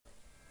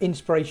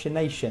Inspiration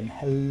Nation,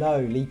 hello,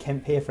 Lee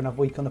Kemp here for another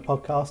week on the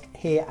podcast.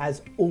 Here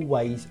as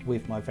always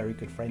with my very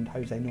good friend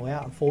Jose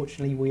Noya.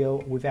 Unfortunately we are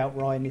without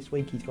Ryan this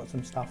week, he's got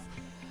some stuff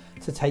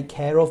to take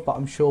care of, but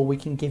I'm sure we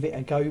can give it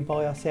a go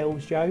by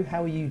ourselves. Joe,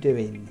 how are you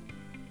doing?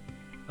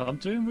 I'm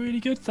doing really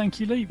good,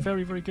 thank you, Lee.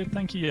 Very, very good,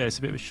 thank you. Yeah, it's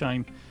a bit of a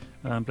shame,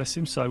 bless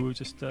him. So we'll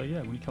just,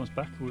 when he comes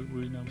back,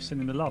 we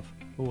send him the love.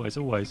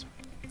 Always.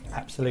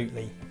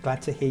 Absolutely.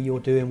 Glad to hear you're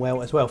doing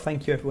well as well.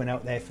 Thank you everyone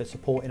out there for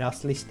supporting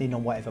us, listening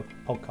on whatever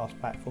podcast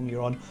platform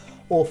you're on,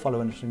 or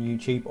following us on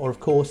YouTube. Or of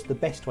course, the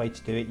best way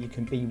to do it, you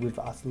can be with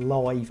us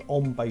live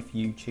on both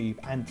YouTube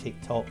and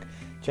TikTok.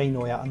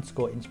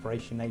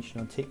 @Inspiration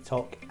Nation on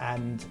TikTok,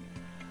 and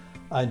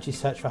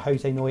just search for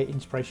Jose Noya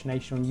Inspiration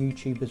Nation on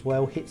YouTube as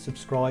well. Hit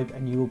subscribe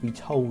and you will be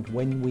told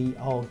when we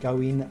are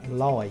going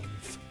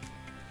live.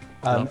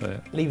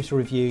 Leave us a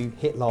review,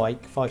 hit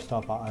like,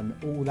 5-star button,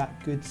 all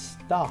that good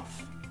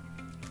stuff.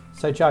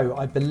 So Joe,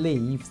 I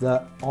believe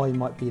that I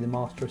might be the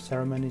master of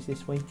ceremonies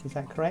this week, is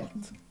that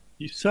correct?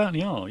 You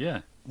certainly are,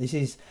 yeah.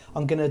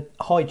 I'm going to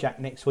hijack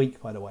next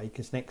week, by the way,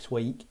 because next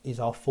week is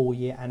our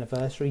 4-year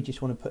anniversary.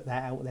 Just want to put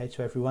that out there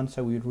to everyone.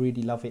 So we would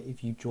really love it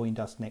if you joined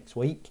us next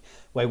week,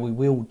 where we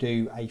will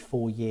do a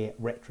 4-year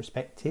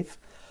retrospective.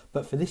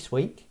 But for this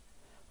week,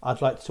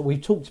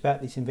 we've talked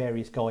about this in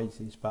various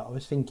guises, but I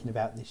was thinking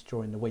about this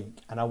during the week,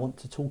 and I want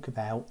to talk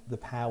about the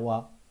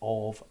power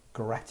of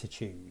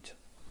gratitude.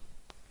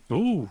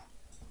 Ooh,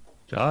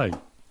 Joe,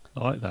 I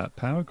like that.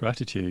 Power of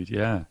gratitude,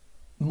 yeah.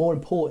 More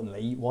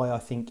importantly, why I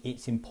think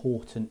it's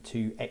important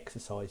to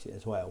exercise it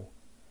as well.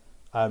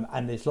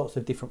 And there's lots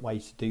of different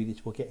ways to do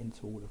this. We'll get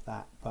into all of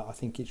that, but I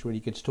think it's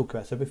really good to talk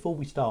about. So before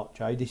we start,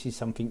 Joe, this is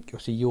something,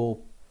 obviously you're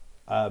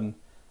a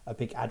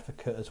big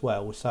advocate as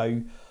well.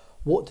 So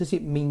what does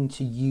it mean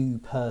to you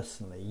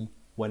personally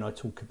when I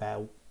talk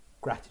about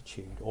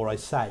gratitude? Or I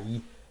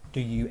say, do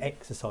you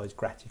exercise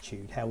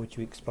gratitude? How would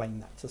you explain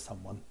that to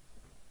someone?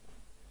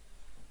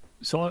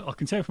 So I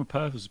can tell from a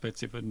personal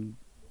perspective, and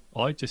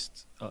I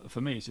just,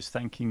 for me, it's just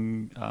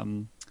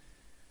thanking,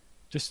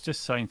 just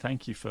saying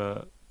thank you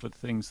for the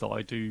things that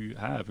I do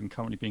have, and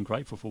currently being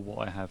grateful for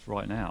what I have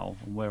right now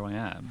and where I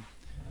am,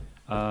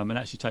 and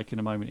actually taking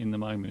a moment in the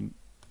moment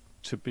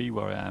to be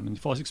where I am. And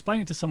if I was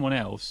explaining it to someone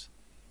else,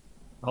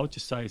 I would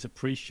just say it's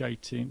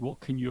appreciating, what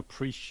can you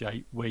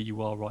appreciate where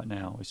you are right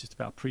now? It's just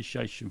about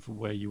appreciation for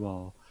where you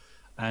are,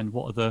 and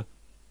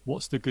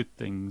what's the good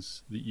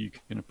things that you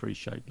can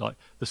appreciate, like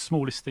the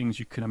smallest things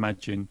you can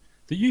imagine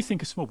that you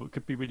think are small but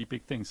could be really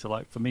big things. So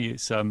like for me,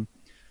 it's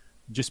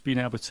just being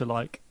able to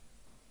like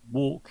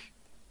walk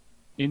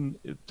in.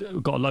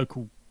 We've got a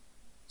local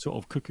sort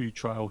of cuckoo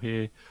trail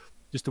here,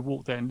 just to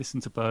walk there and listen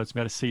to birds,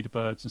 be able to see the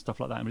birds and stuff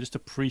like that, and just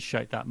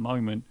appreciate that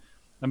moment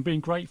and being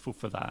grateful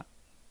for that.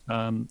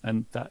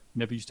 And that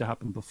never used to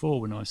happen before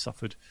when I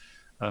suffered,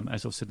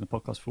 as I've said in the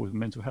podcast before, with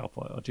mental health.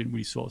 I didn't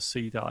really sort of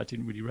see that. I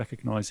didn't really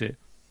recognise it.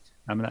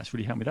 And that's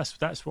really helped me.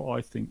 That's what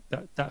I think.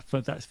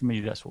 That's for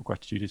me. That's what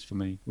gratitude is for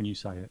me when you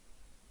say it.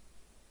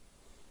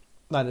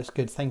 No, that's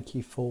good. Thank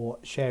you for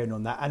sharing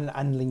on that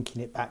and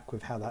linking it back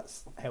with how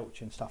that's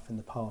helped you and stuff in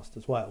the past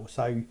as well.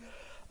 So,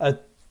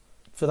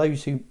 for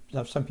those who,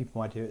 some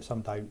people might do it,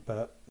 some don't,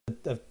 but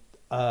the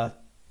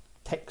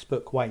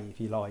textbook way,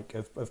 if you like,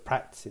 of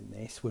practicing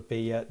this would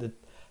be at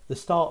the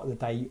start of the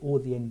day or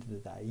the end of the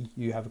day,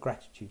 you have a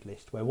gratitude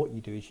list where what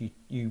you do is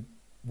you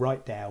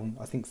write down,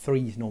 I think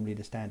 3 is normally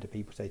the standard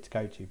people say to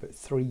go to, but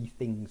 3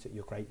 things that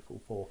you're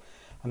grateful for.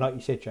 And like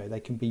you said, Joe,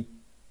 they can be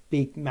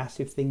big,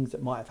 massive things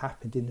that might have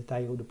happened in the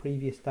day or the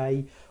previous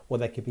day, or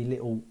they could be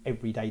little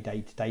everyday,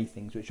 day-to-day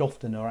things, which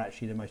often are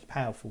actually the most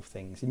powerful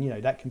things. And,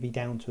 that can be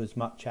down to as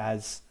much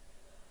as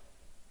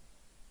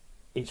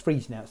it's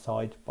freezing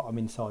outside, but I'm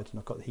inside and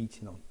I've got the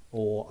heating on,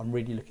 or I'm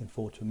really looking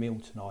forward to a meal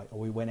tonight, or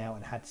we went out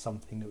and had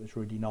something that was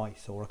really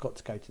nice, or I got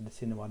to go to the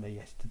cinema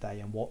yesterday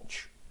and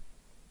watch,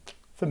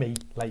 for me,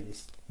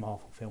 latest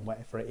Marvel film,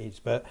 whatever it is.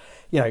 But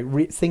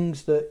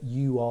things that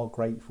you are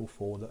grateful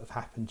for that have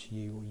happened to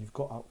you or you've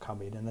got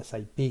upcoming, and I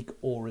say big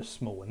or as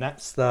small, and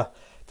that's the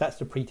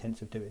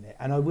pretense of doing it.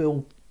 And I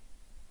will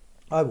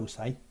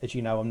say, as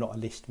you know, I'm not a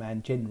list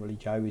man generally,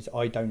 Joe, is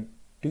I don't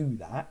do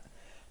that,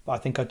 but I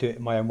think I do it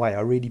in my own way.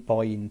 I really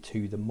buy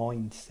into the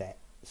mindset.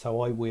 So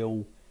I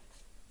will,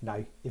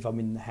 if I'm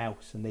in the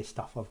house and there's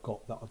stuff I've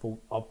got that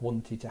I've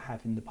wanted to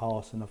have in the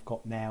past and I've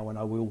got now, and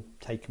I will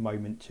take a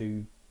moment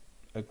to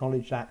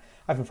acknowledge that.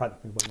 I have in front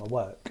of me where my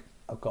work,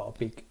 I've got a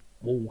big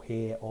wall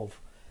here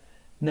of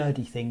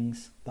nerdy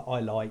things that I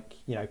like,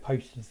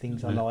 posters of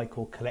things I like,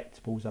 or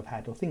collectibles I've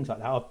had, or things like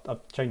that. I've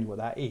shown you what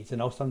that is, and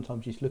I'll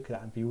sometimes just look at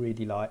that and be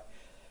really like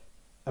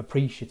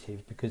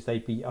appreciative, because I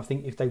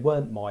think if they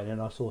weren't mine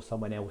and I saw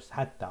someone else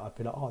had that, I'd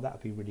be like, oh, that'd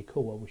be really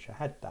cool, I wish I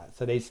had that.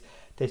 So there's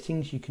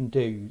things you can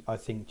do, I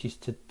think,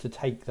 just to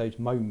take those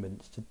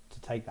moments to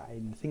take that in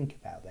and think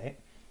about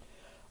it.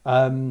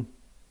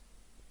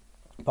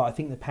 But I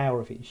think the power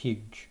of it is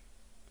huge.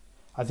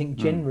 I think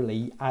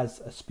generally as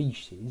a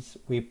species,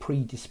 we're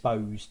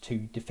predisposed to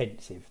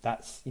defensive.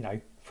 That's,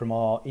 from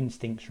our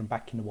instincts from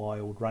back in the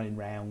wild, running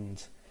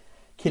around,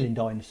 killing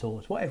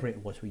dinosaurs, whatever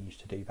it was we used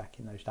to do back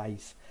in those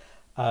days.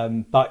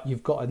 But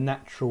you've got a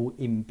natural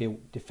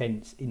inbuilt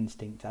defence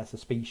instinct as a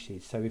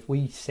species. So if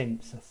we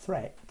sense a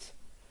threat,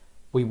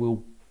 we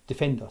will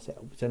defend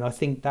ourselves. And I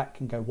think that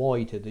can go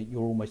wider, that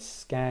you're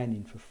almost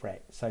scanning for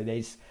threats. So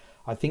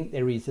I think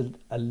there is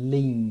a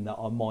lean that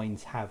our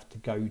minds have to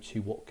go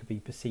to what could be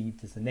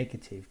perceived as a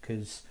negative,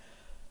 because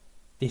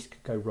this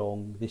could go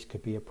wrong, this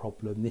could be a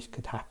problem, this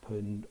could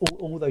happen.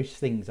 All those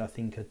things I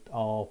think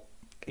are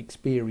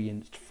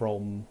experienced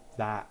from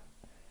that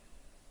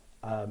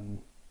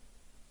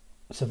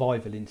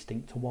survival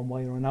instinct to one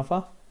way or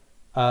another.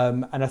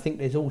 And I think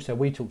there's also,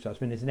 we talked about,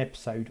 there's an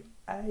episode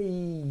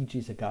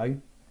ages ago,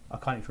 I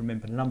can't even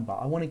remember the number,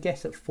 I want to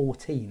guess at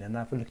 14, and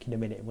have a look in a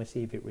minute and we'll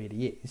see if it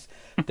really is,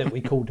 that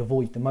we called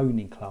Avoid the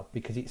Moaning Club,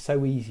 because it's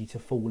so easy to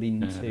fall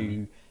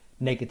into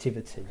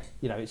negativity.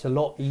 You know, it's a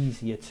lot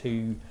easier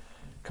to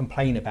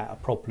complain about a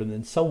problem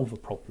than solve a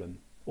problem,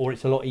 or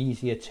it's a lot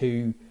easier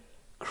to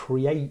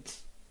create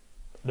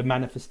the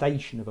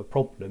manifestation of a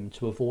problem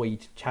to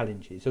avoid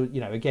challenges. So, you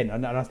know, again,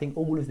 and I think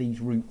all of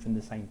these root from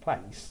the same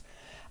place,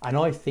 and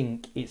I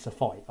think it's a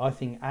fight. I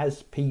think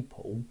as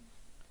people,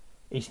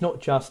 it's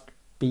not just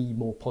be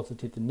more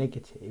positive than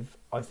negative.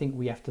 I think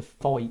we have to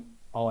fight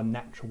our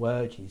natural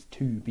urges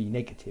to be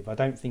negative. I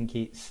don't think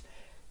it's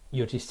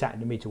you're just sat in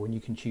the middle and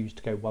you can choose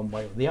to go one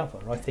way or the other.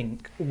 I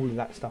think all of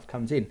that stuff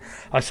comes in.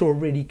 I saw a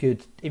really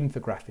good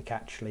infographic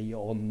actually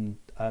on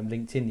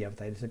LinkedIn the other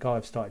day. There's a guy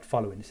I've started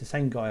following. It's the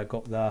same guy I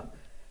got the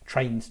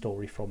train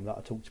story from that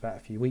I talked about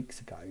a few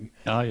weeks ago.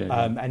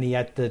 And he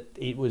had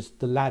it was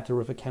the ladder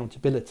of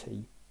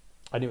accountability,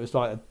 and it was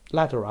like a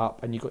ladder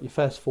up, and you've got your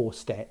first 4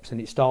 steps,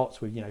 and it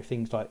starts with, you know,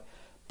 things like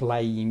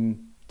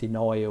blame,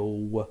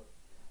 denial,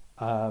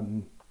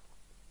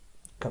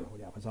 can't remember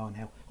what the others are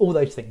now. All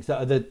those things that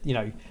are the, you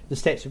know, the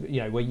steps,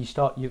 you know, where you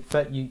start, you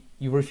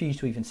refuse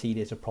to even see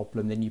there's a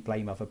problem, then you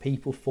blame other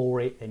people for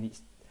it, then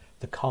it's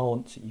the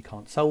can'ts, you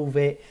can't solve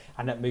it,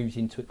 and that moves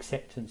into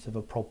acceptance of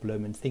a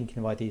problem and thinking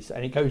of ideas,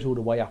 and it goes all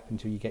the way up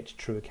until you get to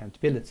true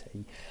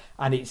accountability.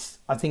 And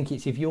I think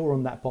it's if you're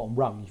on that bottom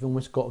rung, you've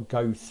almost got to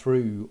go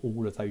through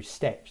all of those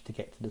steps to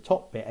get to the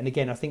top bit. And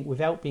again, I think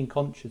without being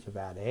conscious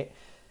about it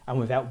and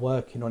without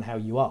working on how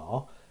you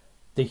are,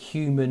 the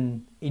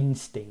human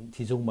instinct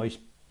is almost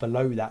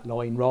below that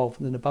line rather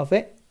than above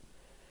it.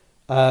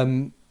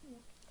 And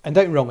don't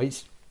get me wrong,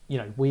 it's, you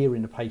know, we're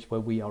in a place where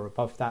we are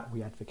above that.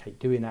 We advocate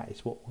doing that.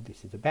 It's what all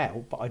this is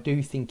about. But I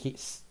do think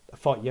it's a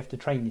fight. You have to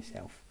train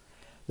yourself.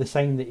 The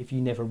same that if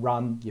you never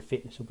run, your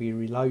fitness will be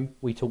really low.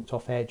 We talked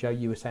off air, Joe.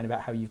 You were saying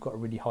about how you've got a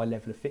really high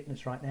level of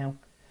fitness right now.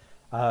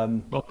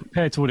 Well,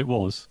 compared to what it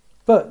was.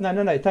 But no,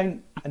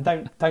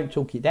 don't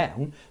talk it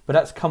down. But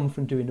that's come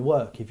from doing the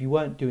work. If you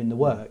weren't doing the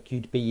work,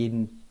 you'd be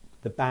in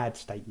the bad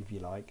state, if you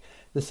like.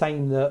 The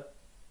same that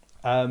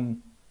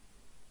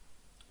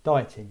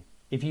dieting.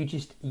 If you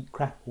just eat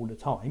crap all the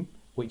time,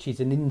 which is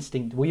an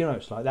instinct, well, you know,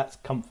 it's like that's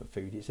comfort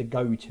food. It's a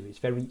go-to. It's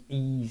very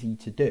easy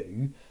to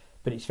do,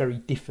 but it's very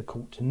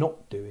difficult to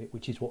not do it,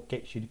 which is what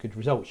gets you the good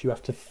results. You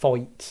have to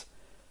fight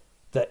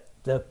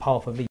the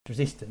path of least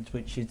resistance,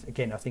 which is,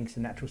 again, I think it's a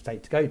natural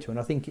state to go to. And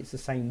I think it's the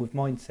same with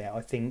mindset.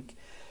 I think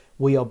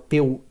we are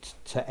built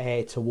to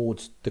err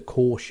towards the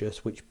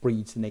cautious, which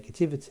breeds the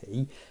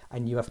negativity,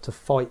 and you have to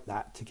fight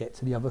that to get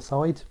to the other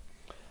side.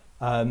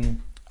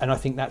 And I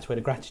think that's where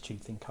the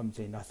gratitude thing comes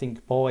in. I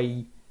think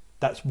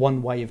that's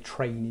one way of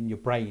training your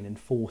brain and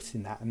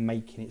forcing that and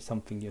making it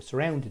something you're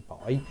surrounded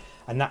by.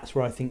 And that's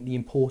where I think the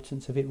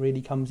importance of it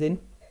really comes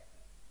in.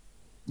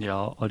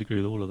 Yeah, I'd agree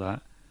with all of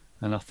that.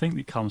 And I think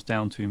it comes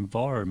down to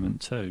environment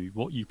too,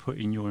 what you put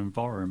in your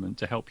environment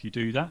to help you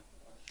do that.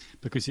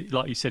 Because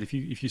like you said, if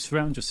you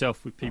surround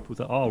yourself with people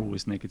that are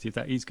always negative,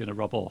 that is going to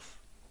rub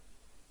off.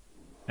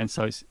 And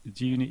so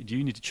do you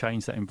need to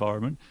change that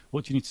environment?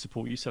 What do you need to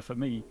support you? So for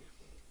me,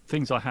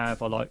 things I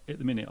have, I like at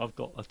the minute, I've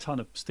got a ton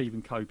of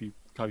Stephen Covey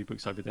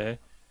books over there,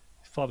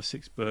 5 or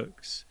 6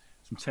 books,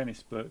 some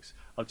tennis books.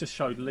 I've just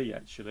showed Lee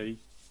actually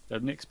the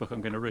next book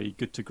I'm going to read,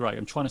 Good to Great.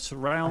 I'm trying to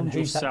surround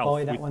yourself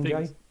with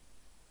things. Joe?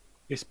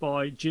 It's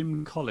by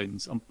Jim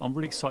Collins. I'm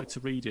really excited to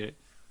read it.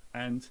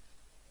 And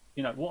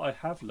you know what I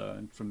have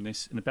learned from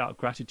this and about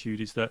gratitude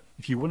is that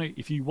if you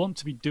want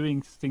to be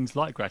doing things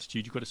like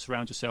gratitude, you've got to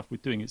surround yourself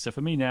with doing it. So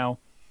for me now,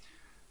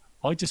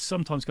 I just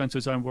sometimes go into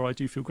a zone where I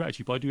do feel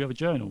gratitude, but I do have a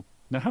journal.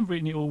 Now, I haven't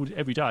written it all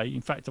every day.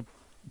 In fact, I've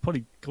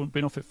probably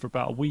been off it for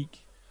about a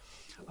week.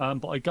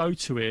 But I go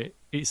to it,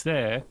 it's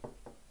there,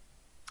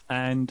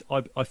 and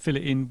I fill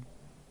it in,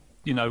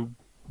 you know,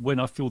 when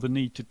I feel the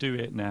need to do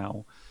it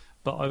now.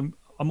 But I'm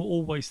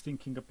always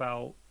thinking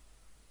about,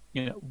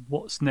 you know,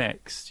 what's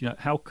next? You know,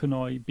 how can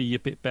I be a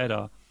bit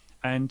better?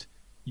 And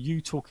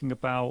you talking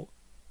about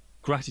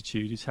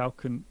gratitude is how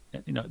can,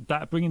 you know,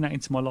 that bringing that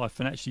into my life.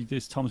 And actually,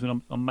 there's times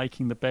when I'm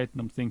making the bed and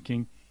I'm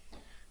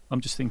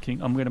just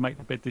thinking I'm going to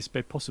make this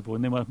bed possible.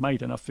 And then when I've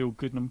made it, and I feel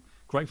good, and I'm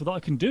grateful that I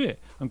can do it.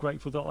 I'm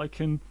grateful that I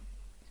can,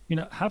 you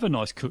know, have a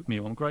nice cooked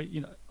meal. I'm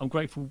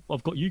grateful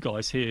I've got you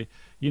guys here,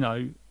 you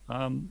know,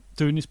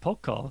 doing this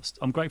podcast.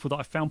 I'm grateful that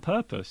I found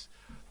purpose.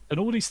 and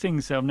all these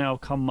things have now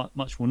come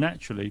much more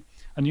naturally.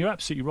 And you're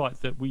absolutely right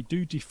that we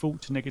do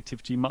default to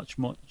negativity much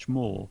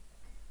more.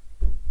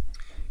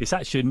 It's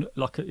actually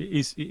like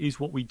it is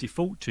what we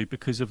default to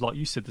because of, like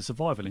you said, the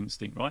survival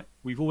instinct, right?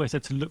 We've always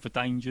had to look for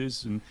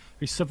dangers, and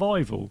it's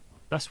survival.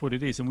 That's what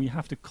it is, and we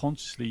have to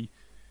consciously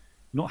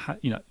not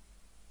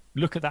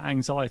look at that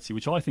anxiety,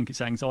 which I think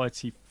it's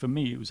anxiety. For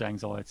me, it was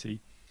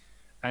anxiety,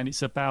 and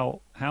it's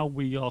about how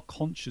we are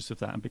conscious of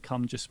that and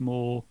become just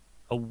more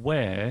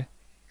aware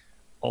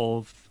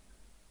of,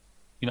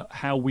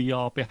 how we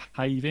are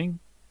behaving,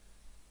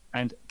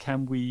 and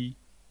can we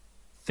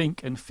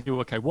think and feel,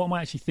 okay, what am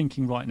I actually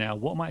thinking right now?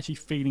 What am I actually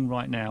feeling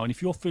right now? And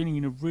if you're feeling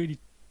in a really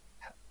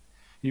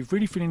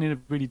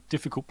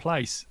difficult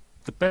place,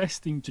 the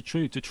best thing to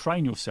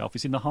train yourself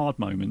is in the hard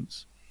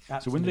moments.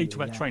 Absolutely, so when they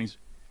talk about training,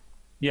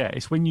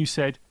 it's when you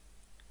said,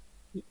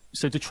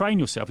 so to train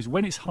yourself is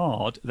when it's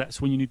hard, that's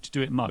when you need to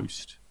do it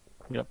most.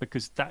 Yeah,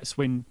 because that's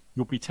when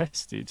you'll be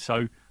tested.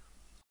 So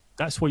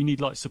that's why you need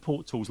like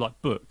support tools,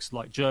 like books,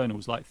 like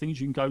journals, like things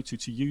you can go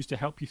to use to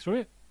help you through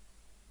it.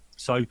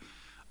 So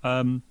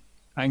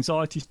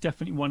anxiety is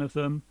definitely one of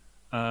them.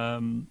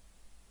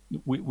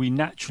 We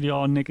naturally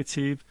are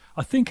negative.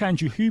 I think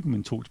Andrew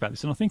Huberman talked about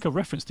this, and I think I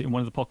referenced it in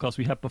one of the podcasts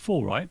we had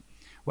before, right?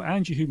 Where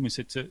Andrew Huberman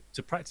said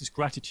to practice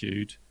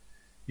gratitude.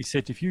 He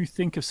said, if you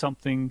think of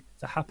something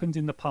that happened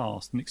in the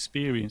past, an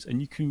experience, and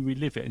you can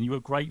relive it, and you are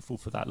grateful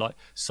for that, like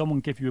someone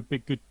gave you a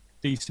big, good,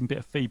 decent bit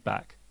of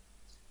feedback,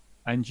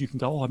 and you can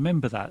go, oh, I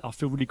remember that. I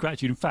feel really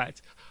gratitude. In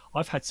fact,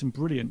 I've had some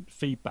brilliant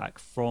feedback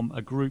from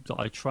a group that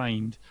I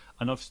trained,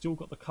 and I've still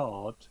got the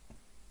card,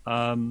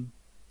 and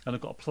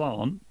I've got a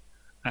plant,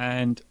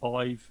 and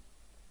I've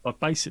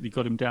basically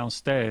got him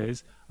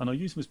downstairs, and I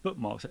use them as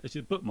bookmarks. It's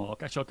a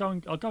bookmark. Actually,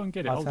 I'll go and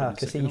get it. I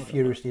can see you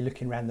furiously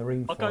looking around the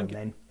room for them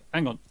then.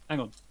 Hang on.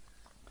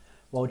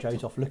 While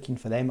Joe's off looking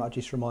for them, I'll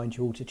just remind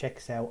you all to check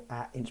us out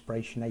at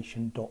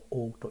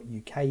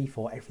inspirationnation.org.uk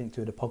for everything to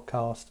do with the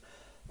podcast,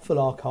 full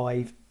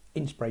archive,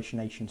 Inspiration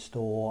Nation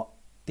store,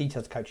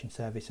 detailed coaching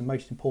service, and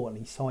most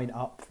importantly, sign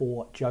up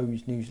for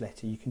Joe's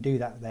newsletter. You can do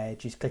that there.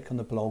 Just click on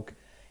the blog,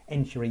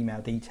 enter your email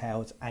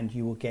details, and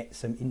you will get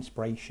some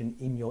inspiration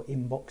in your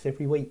inbox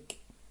every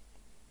week.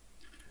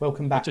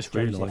 Welcome back. I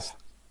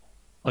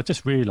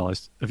just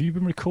realised, have you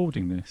been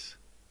recording this?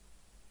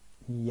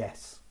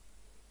 Yes.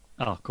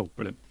 Ah, cool,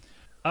 brilliant.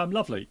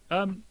 Lovely.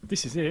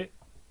 This is it.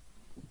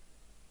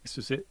 This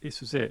was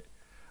it.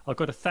 I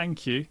got a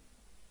thank you,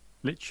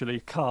 literally a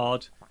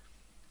card.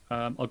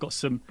 I got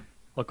some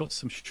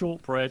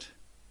shortbread.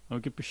 I'll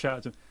give a shout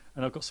out to,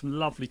 and I've got some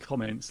lovely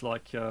comments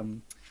like, which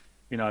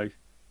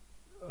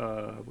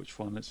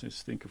one? Let's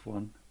just think of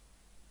one.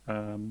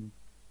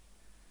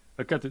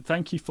 Okay,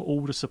 thank you for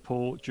all the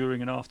support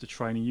during and after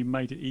training. You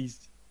made it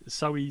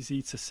so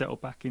easy to settle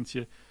back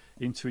into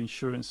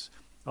insurance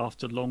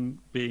after long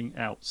being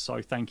out, so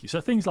thank you.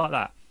 So things like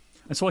that,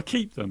 and so I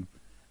keep them,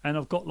 and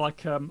I've got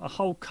like a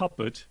whole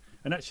cupboard,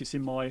 and actually it's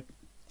in my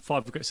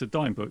 5 Regrets of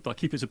Dying book. I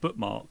keep it as a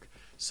bookmark,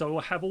 so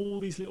I have all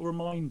these little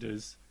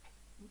reminders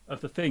of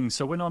the things.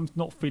 So when I'm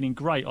not feeling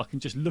great, I can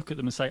just look at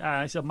them and say,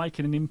 I'm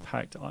making an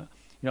impact. I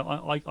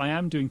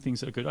am doing things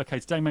that are good.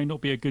 Okay, today may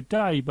not be a good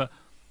day, but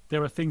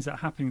there are things that are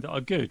happening that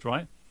are good,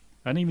 right?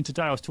 And even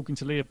today I was talking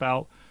to Lee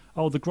about,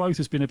 the growth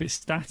has been a bit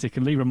static,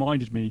 and Lee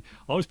reminded me,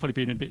 I was probably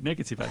being a bit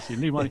negative actually,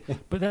 and Lee reminded me,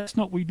 but that's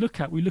not what we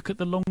look at. We look at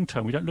the long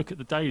term, we don't look at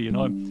the daily. And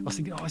I was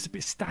thinking, it's a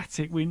bit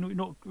static, we've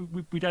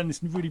done this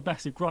really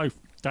massive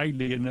growth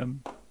daily,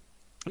 and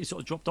it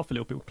sort of dropped off a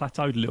little bit, we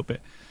plateaued a little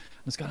bit.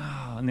 And I was going,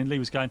 and then Lee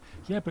was going,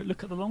 yeah, but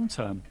look at the long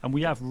term, and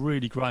we have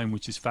really grown,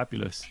 which is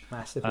fabulous.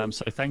 Massively.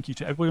 So thank you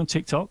to everybody on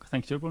TikTok,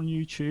 thank you to everyone on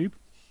YouTube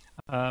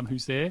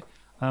who's there.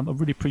 I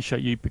really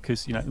appreciate you,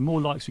 because the more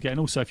likes we get, and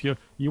also if you're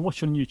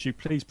watching on YouTube,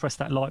 please press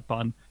that like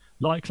button,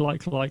 like,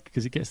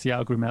 because it gets the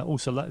algorithm out.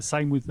 Also,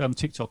 same with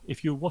TikTok.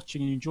 If you're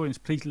watching and you're enjoying this,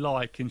 please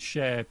like and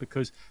share,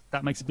 because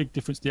that makes a big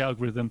difference to the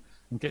algorithm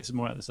and gets some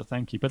more out of this. So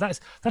thank you. But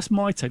that's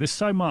my take. There's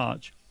so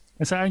much,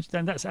 and so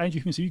that's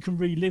Andrew Huberman. So you can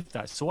relive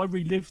that. So I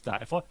relived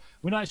that.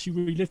 When I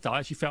actually relived that, I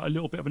actually felt a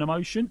little bit of an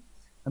emotion,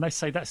 and they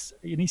say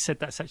and he said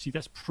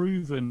that's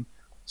proven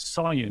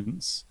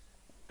science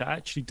that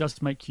actually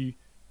does make you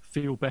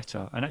feel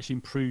better and actually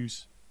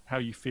improves how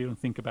you feel and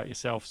think about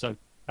yourself. So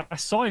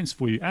that's science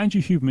for you.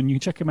 Andrew Huberman, you can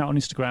check him out on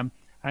Instagram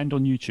and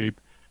on YouTube.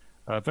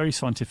 Very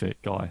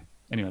scientific guy.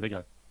 Anyway, there you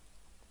go.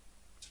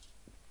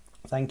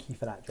 Thank you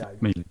for that, Joe.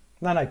 Immediately.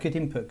 No, good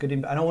input.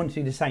 And I want to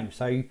do the same.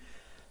 So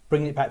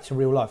bringing it back to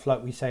real life,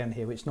 like we say on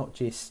here, it's not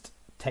just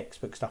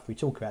textbook stuff we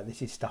talk about.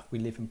 This is stuff we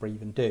live and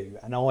breathe and do.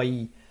 And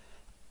I,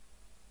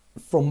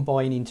 from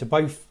buying into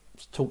both,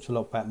 talked a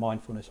lot about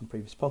mindfulness on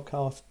previous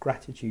podcasts,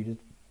 gratitude,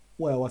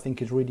 I think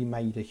has really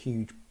made a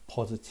huge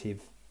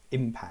positive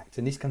impact.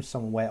 And this comes from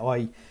someone where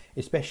I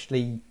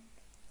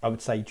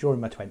would say during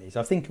my 20s,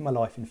 I think of my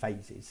life in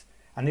phases,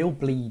 and they all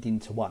bleed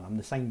into one. I'm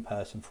the same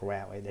person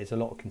throughout it. There's a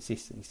lot of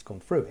consistency gone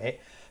through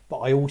it, but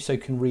I also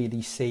can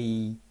really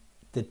see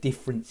the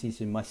differences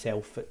in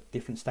myself at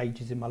different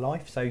stages in my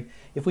life. So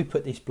if we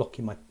put this block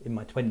in my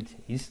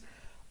 20s,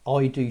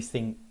 I do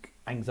think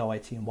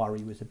anxiety and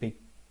worry was a big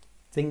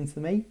thing for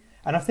me.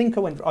 And I think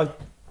I was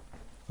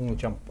going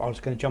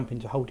to jump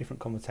into a whole different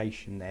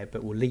conversation there,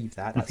 but we'll leave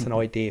that. That's an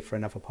idea for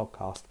another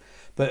podcast.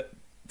 But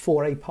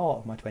for a part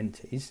of my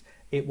 20s,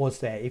 it was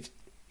there.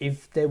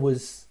 If I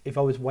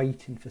was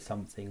waiting for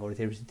something, or if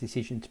there was a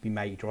decision to be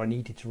made, or I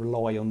needed to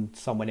rely on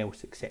someone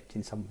else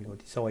accepting something or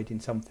deciding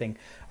something,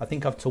 I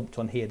think I've talked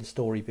on here the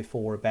story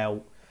before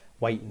about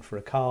waiting for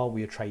a car.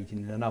 We were trading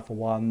in another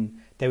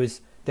one.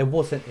 There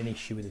wasn't an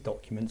issue with the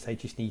documents. They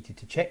just needed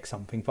to check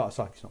something, but I was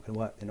like, it's not going to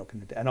work. They're not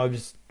going to do it. And I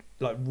was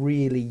like,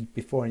 really,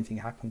 before anything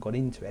happened, got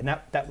into it. And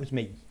that was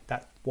me.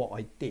 That's what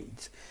I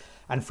did.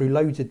 And through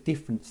loads of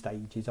different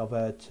stages, I've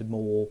heard to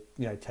more,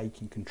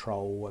 taking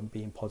control and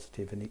being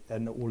positive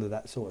and all of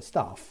that sort of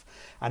stuff.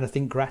 And I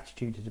think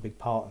gratitude is a big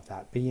part of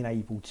that. Being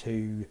able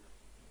to...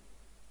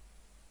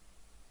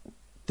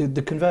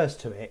 The converse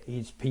to it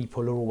is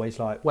people are always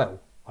like, well,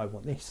 I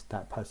want this,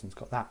 that person's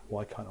got that,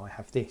 why can't I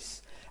have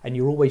this? And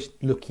you're always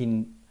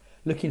looking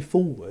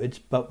forward,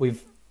 but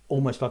with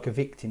almost like a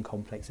victim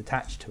complex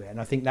attached to it.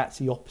 And I think that's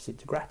the opposite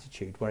to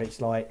gratitude, where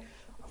it's like,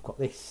 I've got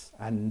this,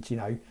 and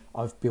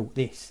I've built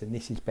this, and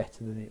this is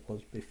better than it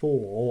was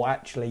before, or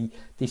actually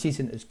this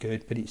isn't as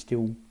good, but it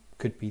still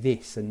could be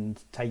this,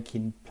 and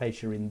taking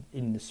pleasure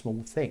in the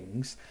small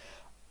things.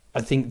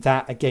 I think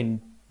that,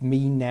 again,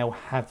 me now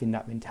having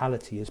that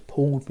mentality has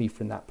pulled me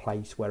from that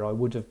place where I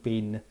would have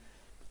been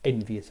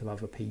envious of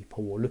other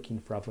people, or looking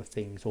for other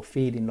things, or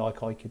feeling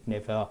like I could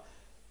never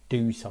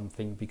do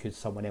something because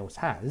someone else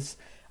has,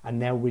 and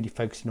now really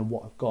focusing on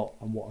what I've got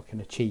and what I can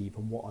achieve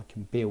and what I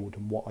can build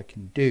and what I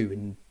can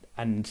do.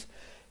 And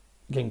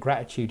again,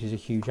 gratitude is a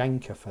huge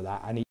anchor for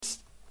that. And it's,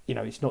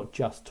 it's not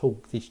just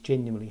talk. This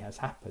genuinely has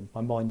happened.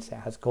 My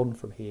mindset has gone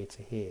from here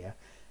to here,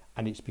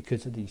 and it's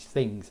because of these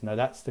things. Now,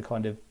 that's the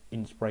kind of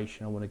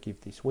inspiration I want to give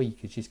this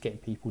week, is just getting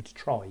people to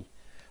try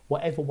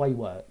whatever way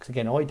works.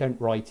 Again, I don't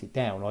write it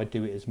down. I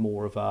do it as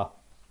more of a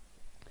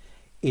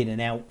in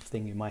and out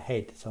thing in my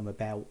head as I'm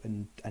about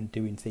and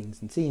doing things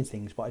and seeing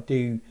things. But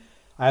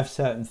I have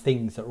certain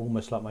things that are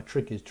almost like my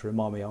triggers to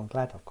remind me, oh, I'm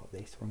glad I've got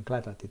this, or I'm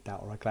glad I did that,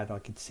 or I'm glad I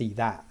could see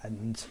that.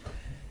 And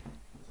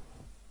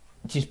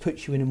it just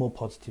puts you in a more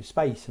positive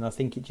space. And I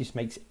think it just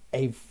makes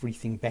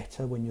everything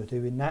better when you're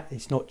doing that.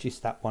 It's not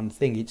just that one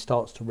thing. It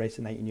starts to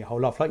resonate in your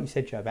whole life. Like you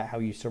said, Joe, about how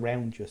you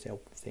surround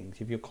yourself with things.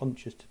 If you're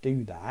conscious to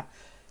do that,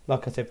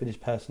 like I said, for this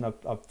person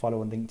I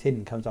follow on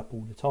LinkedIn, comes up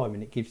all the time,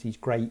 and it gives these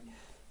great,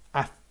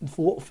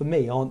 for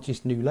me, aren't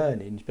just new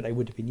learnings, but they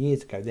would have been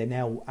years ago. They're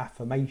now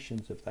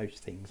affirmations of those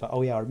things. Like,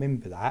 oh yeah, I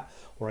remember that,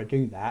 or I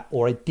do that,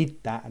 or I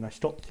did that and I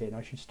stopped it, and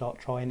I should start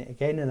trying it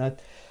again. And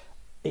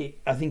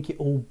I think it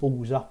all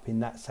balls up in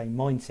that same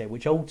mindset,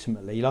 which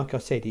ultimately, like I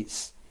said,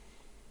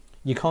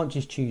 you can't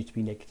just choose to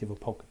be negative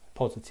or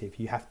positive.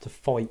 You have to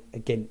fight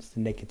against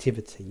the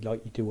negativity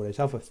like you do all those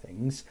other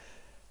things.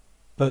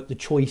 But the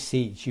choice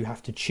is, you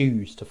have to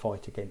choose to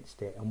fight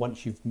against it. And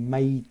once you've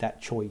made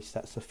that choice,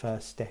 that's the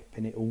first step,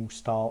 and it all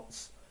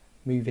starts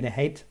moving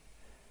ahead.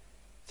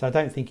 So I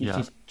don't think it's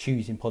just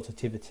choosing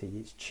positivity.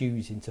 It's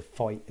choosing to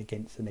fight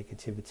against the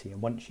negativity. And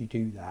once you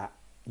do that,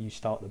 you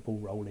start the ball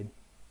rolling.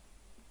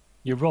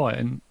 You're right.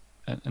 And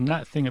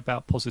that thing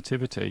about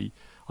positivity,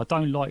 I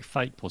don't like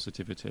fake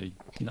positivity.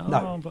 No,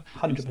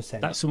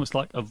 100%. That's almost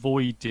like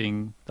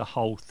avoiding the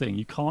whole thing.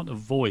 You can't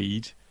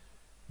avoid,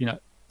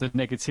 the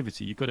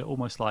negativity. You've got to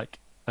almost like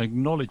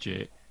acknowledge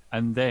it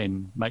and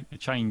then make the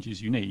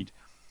changes you need.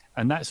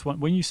 And that's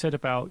when you said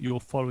about you're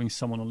following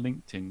someone on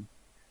LinkedIn,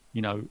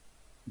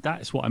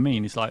 that's what I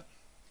mean. It's like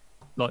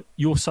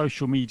your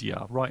social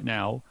media right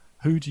now,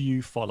 who do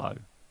you follow?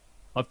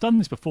 I've done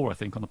this before, I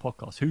think, on the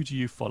podcast. Who do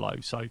you follow?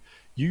 So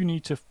you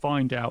need to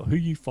find out who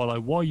you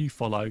follow, why you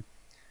follow,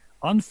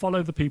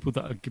 unfollow the people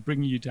that are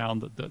bringing you down,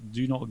 that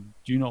do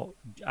not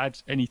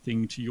add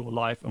anything to your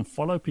life, and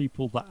follow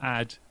people that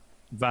add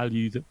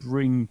value, that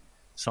bring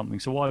something.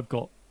 So I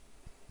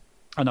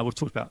know we've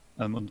talked about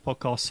on the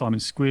podcast, Simon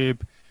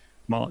Squibb,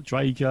 Mark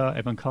Drager,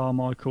 Evan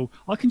Carmichael.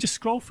 I can just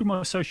scroll through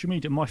my social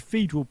media. My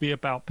feed will be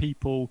about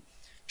people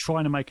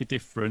trying to make a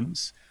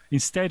difference,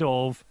 instead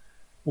of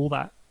all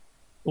that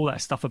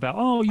stuff about,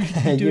 oh, you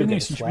should be doing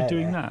this, you should be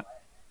doing that.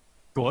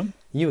 Go on.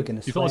 You were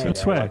going to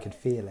swear. I could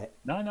feel it.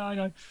 No.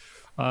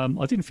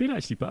 I didn't feel it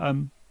actually, but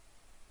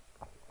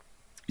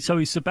so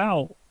it's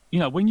about,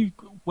 when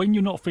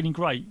you're not feeling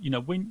great,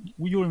 when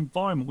your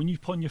environment, when you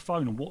put on your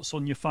phone and what's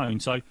on your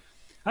phone. So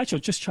actually, I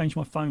just changed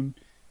my phone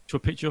to a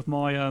picture of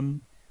my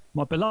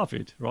my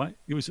beloved. Right,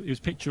 it was a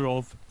picture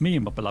of me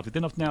and my beloved.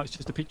 Then now it's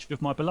just a picture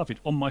of my beloved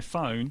on my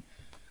phone,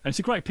 and it's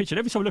a great picture. And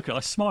every time I look at it,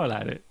 I smile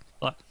at it.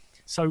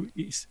 So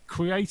it's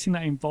creating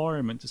that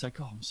environment to say,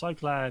 God, I'm so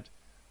glad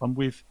I'm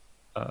with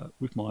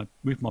my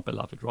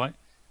beloved, right?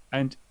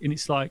 And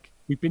it's like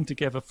we've been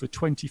together for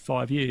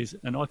 25 years,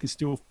 and I can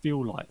still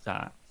feel like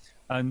that.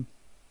 And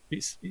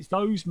it's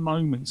those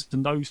moments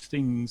and those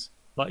things.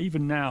 Like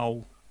even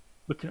now,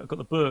 looking, I've got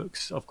the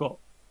books, I've got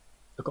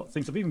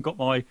things. I've even got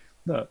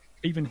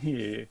even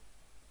here,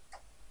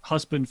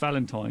 husband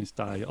Valentine's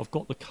Day. I've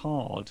got the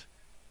card.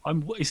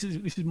 This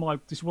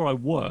is where I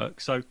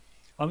work, so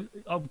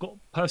I've got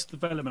personal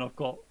development, I've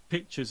got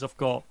pictures, I've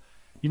got,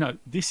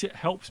 this, it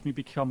helps me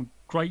become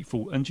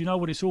grateful. And do you know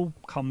what it's all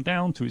come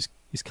down to?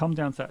 It's come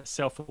down to that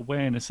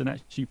self-awareness and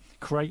actually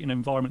create an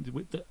environment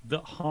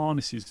that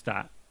harnesses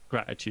that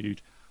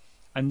gratitude.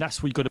 And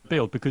that's what you've got to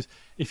build, because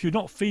if you're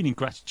not feeling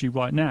gratitude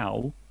right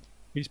now,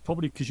 it's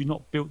probably because you've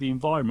not built the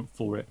environment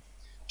for it.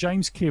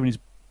 James Clear, in his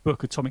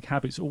book Atomic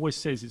Habits, always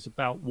says it's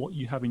about what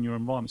you have in your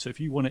environment. So if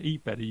you want to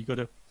eat better, you've got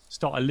to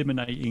start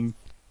eliminating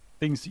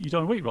things that you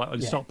don't eat, right?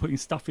 And start putting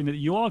stuff in that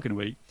you are going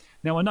to eat.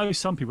 Now, I know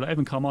some people, like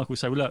Evan Carmichael, will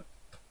say, well, look,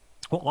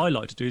 what I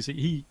like to do is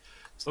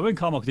so when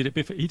Carmichael did it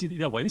before, he did it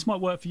the other way. This might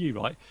work for you,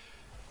 right?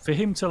 For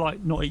him to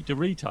not eat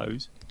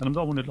Doritos, and I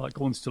don't want to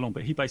go on too long,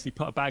 but he basically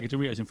put a bag of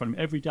Doritos in front of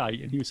him every day,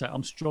 and he would say,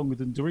 I'm stronger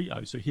than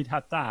Doritos. So he'd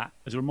have that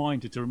as a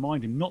reminder to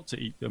remind him not to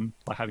eat them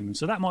by having them.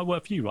 So that might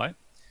work for you, right?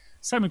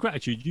 Same with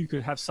gratitude. You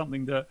could have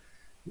something that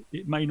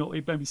it may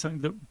be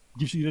something that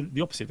gives you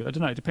the opposite of it. I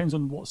don't know. It depends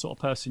on what sort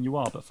of person you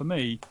are. But for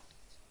me,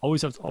 I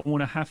want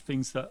to have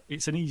things that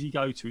it's an easy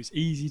go-to. It's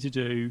easy to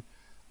do.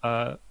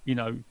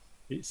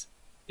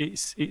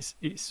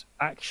 It's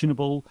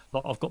actionable.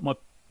 Like I've got my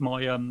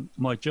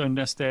journal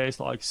downstairs.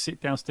 Like I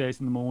sit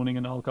downstairs in the morning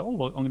and I'll go,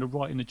 I'm going to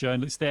write in the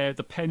journal. It's there.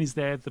 The pen is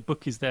there. The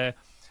book is there.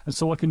 And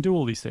so I can do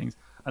all these things.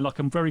 And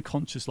I'm very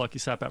conscious, like you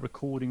said, about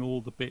recording all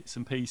the bits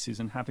and pieces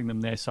and having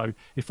them there. So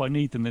if I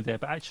need them, they're there.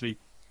 But actually,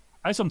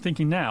 as I'm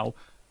thinking now,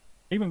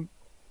 even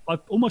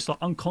I've almost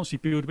unconsciously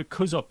built it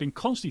because I've been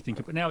constantly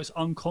thinking, but now it's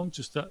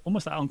unconscious, that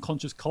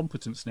unconscious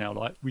competence now.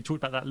 Like we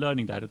talked about that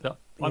learning data, that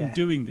I'm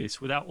doing this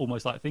without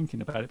almost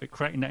thinking about it, but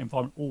creating that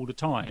environment all the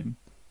time.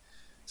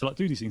 So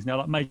do these things now,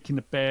 like making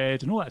the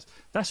bed and all that.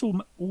 That's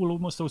all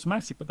almost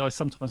automatic, but I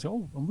sometimes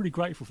go, I'm really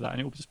grateful for that.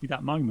 And it will just be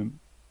that moment.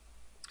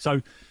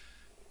 So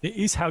it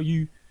is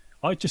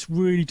I just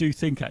really do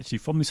think, actually,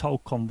 from this whole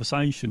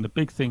conversation, the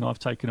big thing I've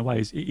taken away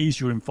is it is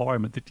your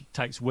environment that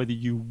dictates whether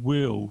you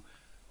will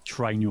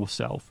train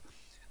yourself.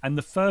 And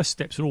the first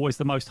steps are always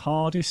the most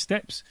hardest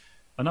steps.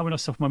 I know when I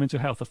suffer my mental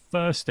health, the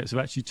first steps are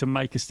actually to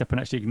make a step and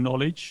actually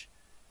acknowledge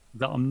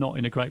that I'm not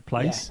in a great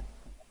place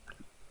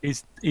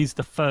is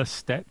the first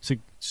step to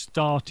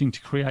starting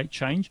to create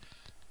change.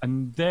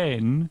 And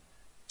then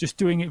just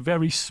doing it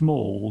very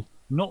small,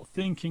 not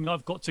thinking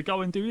I've got to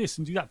go and do this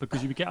and do that,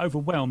 because you get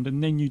overwhelmed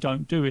and then you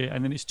don't do it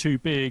and then it's too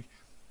big.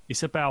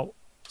 It's about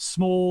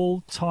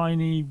small,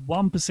 tiny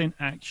 1%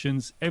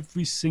 actions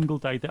every single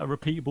day that are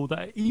repeatable, that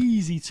are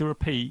easy to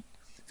repeat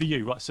for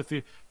you, right? So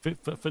for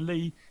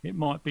Lee, it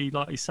might be,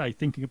 like you say,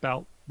 thinking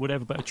about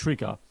whatever, but a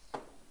trigger.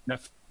 For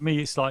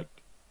me, it's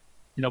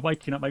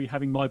waking up, maybe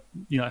having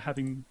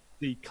having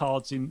the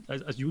cards in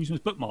as you use them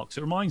as bookmarks.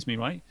 It reminds me,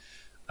 right?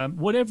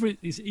 Whatever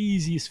is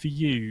easiest for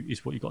you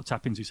is what you've got to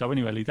tap into. So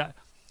anyway, Lee,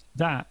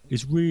 that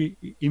is really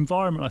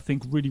environment. I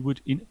think really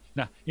would in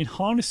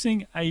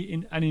harnessing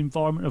an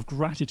environment of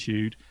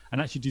gratitude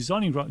and actually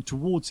designing right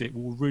towards it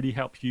will really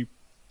help you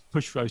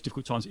push through those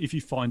difficult times if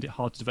you find it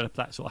hard to develop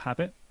that sort of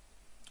habit.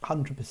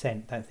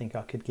 100%. Don't think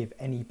I could give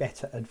any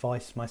better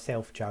advice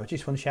myself, Joe. I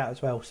just want to shout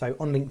as well. So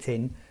on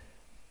LinkedIn,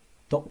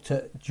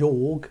 Dr.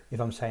 Jorg, if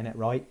I'm saying it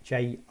right,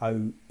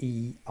 Joerg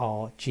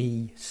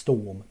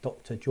Storm.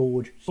 Dr.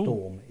 George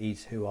Storm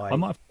is who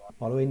I'm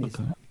following. There's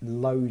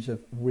loads of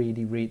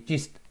really,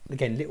 just,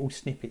 again, little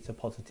snippets of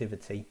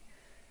positivity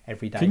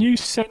every day. Can you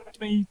send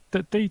me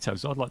the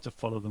details? I'd like to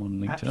follow them on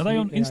LinkedIn. Absolutely, are they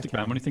on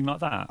Instagram or anything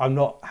like that? I've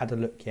not had a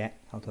look yet.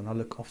 Hold on, I'll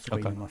look off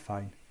screen on my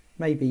phone.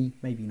 Maybe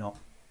not.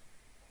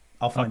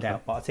 I'll find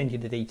out, but I'll send you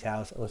the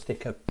details. I'll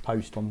stick a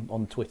post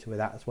on Twitter with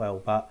that as well.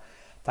 But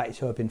that is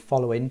who I've been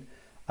following.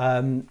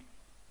 I'd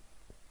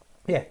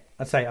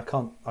say I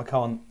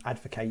can't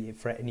advocate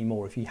for it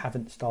anymore. If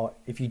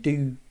you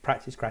do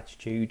practice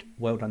gratitude,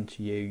 well done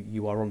to you.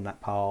 You are on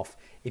that path.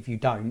 If you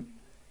don't,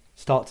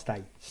 start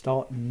today.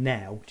 Start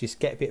now. Just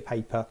get a bit of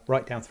paper,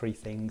 write down 3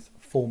 things,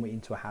 form it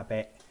into a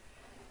habit.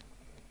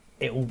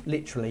 It will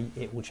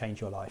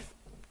change your life,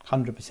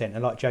 100%.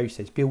 And like Joe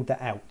says, build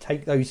that out.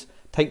 Take those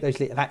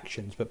little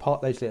actions, but part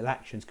of those little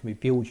actions can be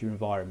build your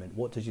environment.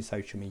 What does your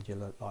social media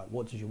look like?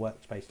 What does your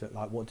workspace look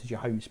like? What does your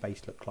home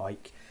space look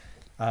like?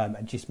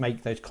 And just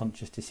make those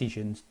conscious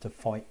decisions to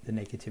fight the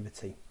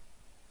negativity.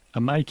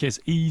 And make it as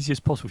easy as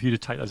possible for you to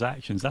take those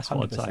actions. That's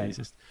what 100%. I'd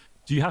say.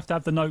 Do you have to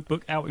have the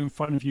notebook out in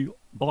front of you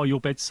by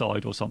your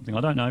bedside or something?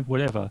 I don't know,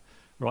 whatever,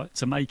 right?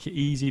 To make it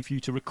easy for you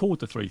to record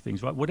the 3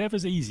 things, right?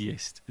 Whatever's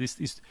easiest.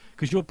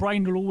 Because your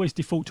brain will always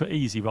default to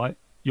easy, right?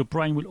 Your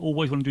brain will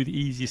always want to do the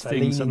easiest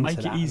thing, so make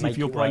it easy for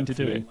your brain to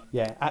do it.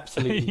 Yeah,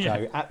 absolutely,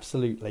 Joe,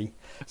 absolutely.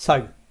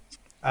 So,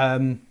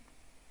 I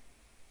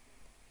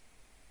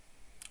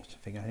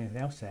think anything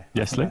else there.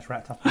 Yes, Lee. That's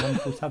wrapped up a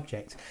wonderful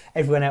subject.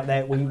 Everyone out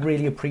there, we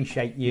really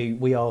appreciate you.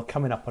 We are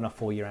coming up on our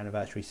 4-year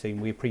anniversary soon.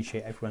 We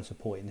appreciate everyone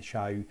supporting the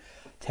show.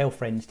 Tell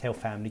friends, tell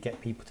family, get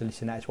people to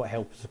listen. That's what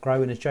helps us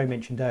grow. And as Joe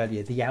mentioned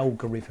earlier, the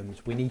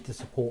algorithms, we need the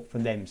support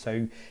from them.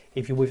 So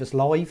if you're with us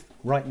live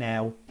right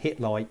now, hit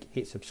like,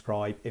 hit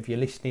subscribe. If you're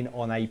listening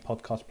on a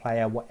podcast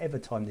player, whatever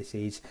time this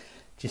is,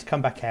 just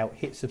come back out,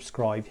 hit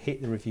subscribe,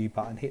 hit the review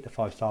button, hit the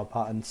 5-star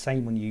button.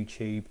 Same on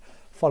YouTube.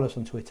 Follow us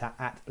on Twitter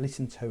at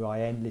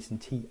ListenToIN,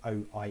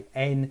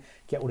 ListenToIN.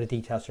 Get all the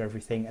details for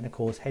everything. And of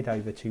course, head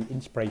over to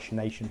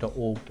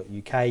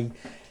inspirationnation.org.uk.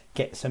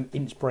 Get some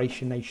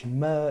Inspiration Nation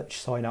merch,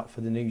 sign up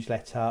for the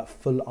newsletter,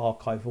 full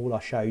archive of all our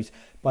shows.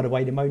 By the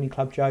way, the Moaning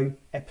Club, Joe,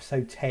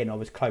 episode 10, I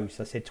was close,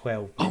 I said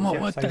 12. Oh my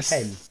word,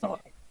 episode 10.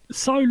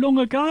 So long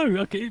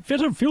ago. It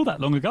doesn't feel that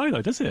long ago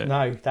though, does it?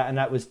 No,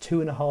 that was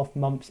 2.5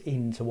 months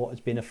into what has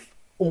been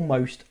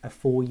almost a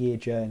 4-year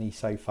journey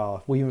so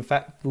far. We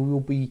will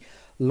be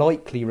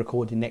likely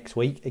recording next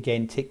week.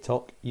 Again,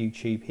 TikTok,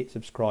 YouTube, hit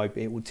subscribe.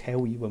 It will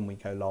tell you when we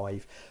go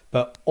live.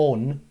 But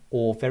on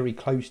or very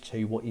close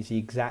to what is the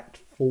exact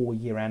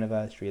 4-year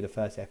anniversary of the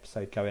first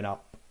episode going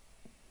up.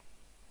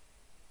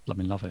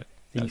 Love it.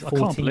 The I can't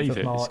 14th believe of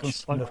it. March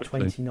It's gone so of quickly.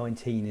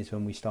 2019 is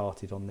when we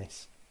started on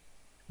this.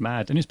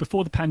 Mad. And it's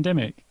before the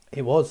pandemic.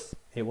 It was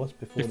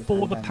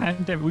before The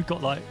pandemic. We've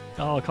got I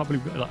can't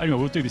believe we've got, anyway,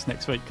 we'll do this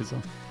next week because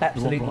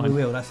absolutely we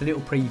will. That's a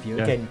little preview.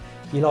 Yeah. Again,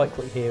 if you like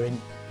what you're hearing,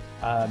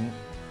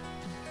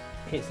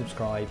 hit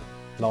subscribe,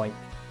 like,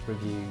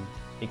 review,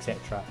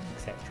 etc.,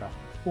 etc.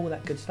 All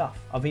that good stuff.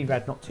 I've either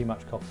had not too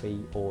much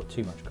coffee or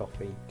too much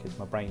coffee because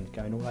my brain's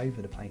going all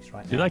over the place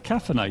right now. Are they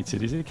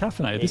caffeinated? Is it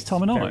caffeinated this It's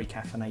time of night? very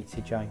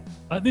caffeinated, Joe.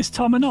 At this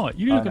time of night?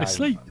 You're not going no. to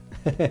sleep.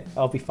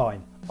 I'll be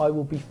fine. I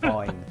will be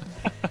fine.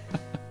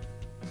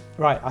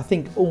 Right, I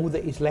think all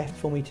that is left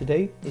for me to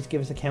do is give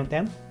us a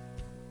countdown.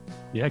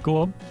 Yeah, go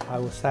on. I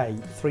will say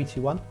 3,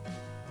 2, 1.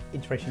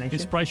 Inspiration Nation.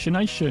 Inspiration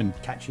Nation.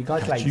 Catch you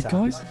guys Catch later. you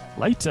guys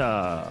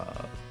later.